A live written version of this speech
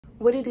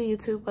What it do,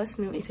 YouTube? What's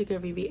new? It's your girl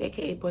Riri,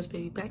 aka Boss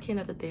Baby, back here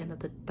another day,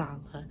 another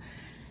dollar.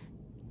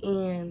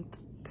 And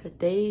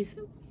today's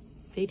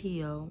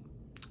video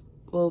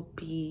will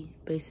be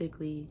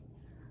basically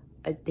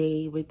a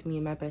day with me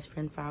and my best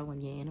friend for our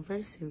 1 year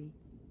anniversary.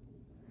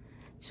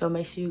 So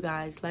make sure you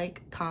guys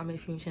like,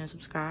 comment, if you're new,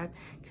 subscribe,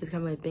 because it's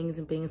coming with bangs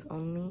and bangs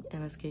only.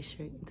 And let's get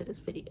straight into this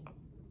video.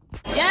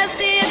 Just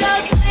see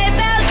those sleigh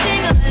bells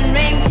jingling,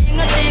 ring,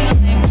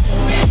 ting-a-ting-a-ling.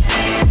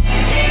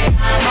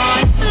 I'm on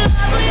to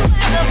lovely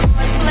weather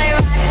for a sleigh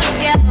ride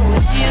together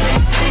with you.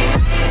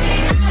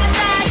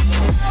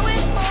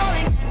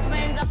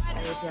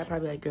 Yeah,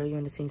 probably like, girl, you're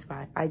in the same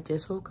spot. I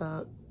just woke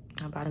up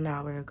about an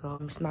hour ago.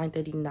 It's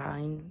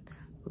 9:39.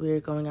 We're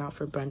going out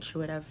for brunch or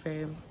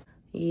whatever.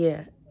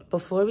 Yeah,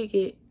 before we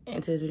get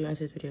into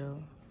this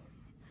video,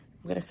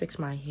 I'm gonna fix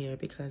my hair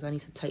because I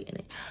need to tighten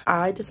it.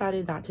 I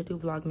decided not to do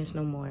Vlogmas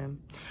no more.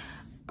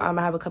 I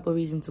have a couple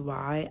reasons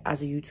why.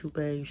 As a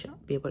YouTuber, you should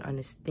be able to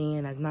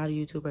understand. As not a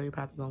YouTuber, you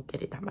probably won't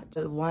get it that much.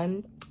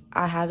 One,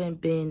 I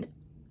haven't been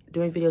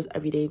doing videos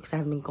every day because I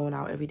haven't been going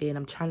out every day, and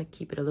I'm trying to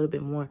keep it a little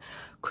bit more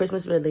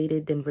Christmas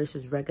related than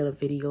versus regular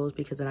videos,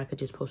 because then I could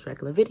just post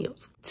regular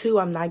videos. Two,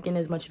 I'm not getting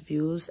as much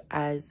views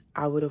as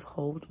I would have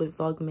hoped with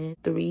Vlogmas.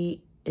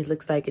 Three, it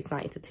looks like it's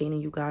not entertaining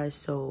you guys,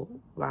 so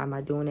why am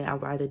I doing it?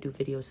 I'd rather do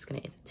videos that's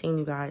gonna entertain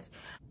you guys.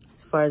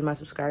 As far as my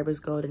subscribers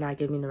go, they're not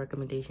giving me the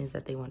recommendations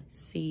that they want to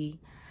see.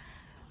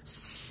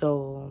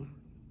 So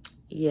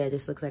yeah,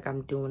 this looks like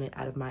I'm doing it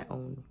out of my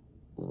own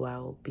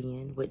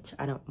well-being, which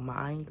I don't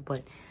mind,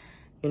 but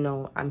you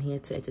know, I'm here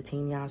to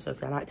entertain y'all. So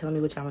if y'all not telling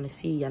me what y'all want to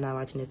see, y'all not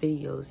watching the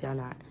videos, y'all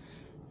not,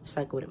 it's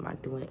like, what am I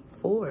doing it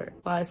for?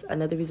 Plus,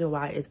 another reason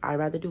why is I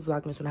rather do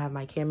Vlogmas when I have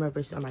my camera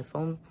versus on my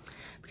phone,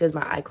 because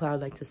my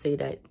iCloud likes to say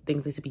that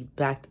things need to be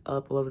backed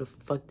up, whatever the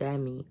fuck that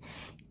means.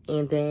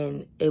 And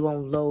then it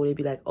won't load. It'd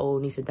be like, oh,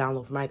 it needs to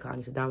download from iCloud,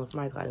 needs to download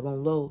from iCloud. It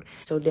won't load.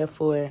 So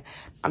therefore,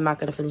 I'm not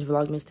going to finish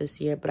Vlogmas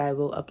this year, but I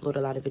will upload a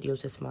lot of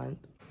videos this month.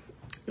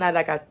 Now that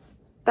I got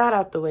that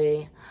out the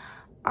way,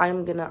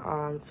 I'm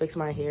gonna fix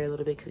my hair a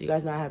little bit, because you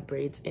guys know I have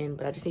braids in,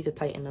 but I just need to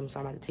tighten them.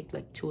 So I'm going to take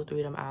like 2 or 3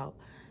 of them out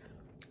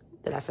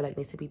that I feel like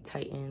needs to be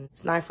tightened.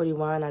 It's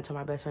 9:41. I told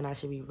my best friend I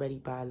should be ready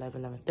by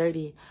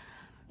 11:30.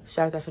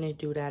 So after I finish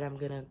do that, I'm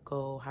gonna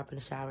go hop in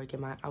the shower, get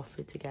my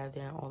outfit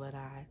together and all of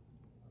that.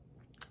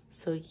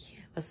 So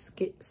yeah, let's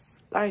get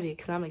started,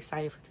 because I'm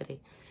excited for today.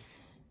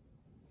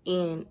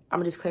 And I'm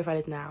gonna just clarify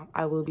this now.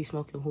 I will be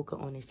smoking hookah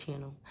on this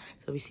channel.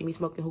 So if you see me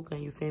smoking hookah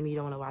and you feel me, you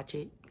don't want to watch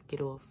it,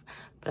 get off.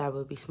 But I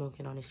will be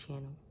smoking on this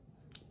channel,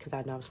 because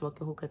I know I'm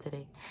smoking hookah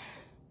today.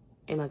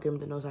 And my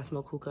grandmother knows I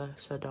smoke hookah,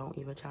 so don't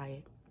even try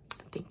it.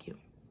 Thank you.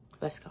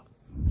 Let's go.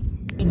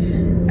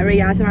 Alright,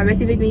 y'all, so my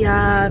bestie picked me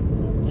up.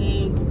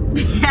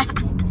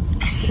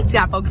 See,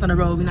 I focus on the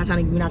road. We're not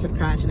trying to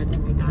crash or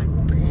nothing like that.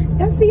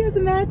 Y'all see us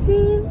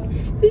matching?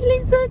 We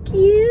look so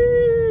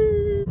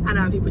cute. I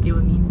know how people deal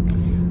with me.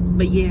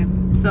 But yeah,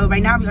 so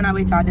right now we're on our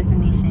way to our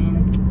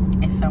destination.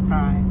 It's a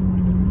surprise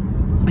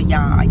for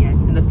y'all, I guess.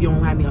 And if you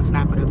don't have me on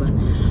Snap or whatever.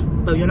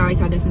 But we're on our way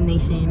to our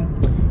destination.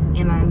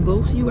 And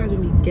we'll see you guys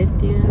when we get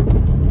there.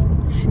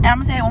 And I'm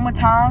gonna say it one more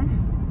time.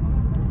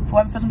 For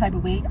whoever feels some type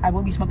of way, I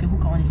will be smoking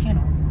hookah on this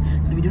channel.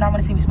 So if you do not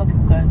want to see me smoking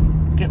hookah,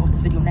 get off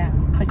this video now.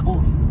 Click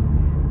off.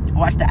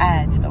 Watch the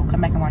ads though.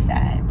 Come back and watch the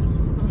ads. I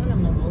want a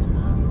mimosa.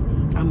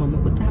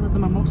 What the hell is a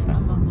mimosa? A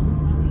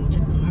mimosa.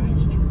 It's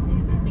orange juice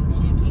and I think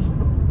champagne.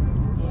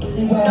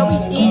 So we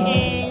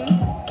eating.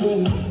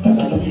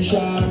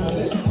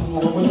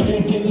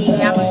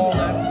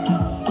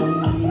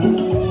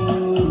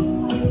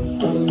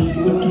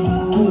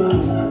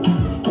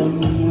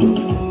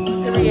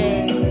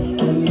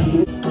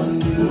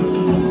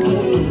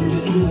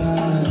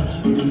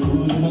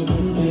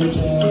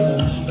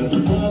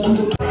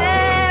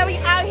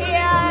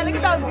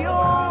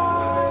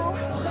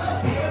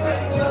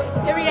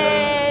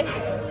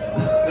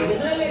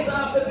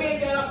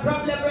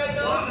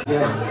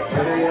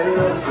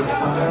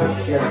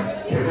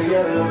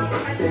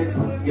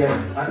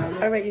 Yeah,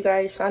 Alright, you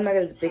guys, so I'm not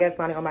got this big ass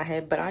bonnet on my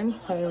head, but I'm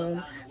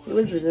home. It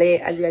was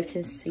late, as you guys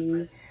can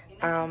see.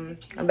 I'm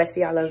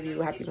Bestie, I love you.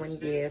 Happy 1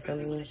 year for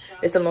me.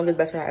 It's the longest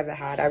best friend I ever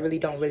had. I really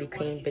don't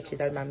claim bitches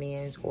as my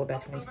mans or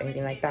best friends or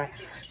anything like that.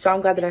 So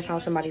I'm glad that I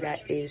found somebody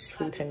that is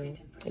true to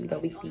me. You know,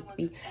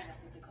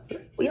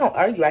 we don't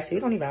argue, actually.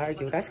 We don't even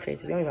argue. That's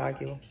crazy. We don't even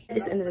argue. This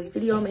is the end of this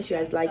video. Make sure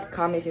you guys like,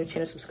 comment, if you're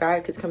channel,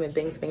 subscribe, because it's coming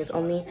bangs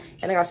only.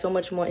 And I got so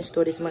much more in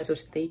store this month, so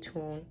stay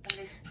tuned.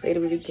 Later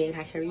we begin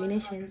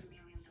 #reunition.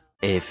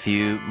 A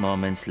few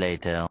moments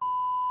later.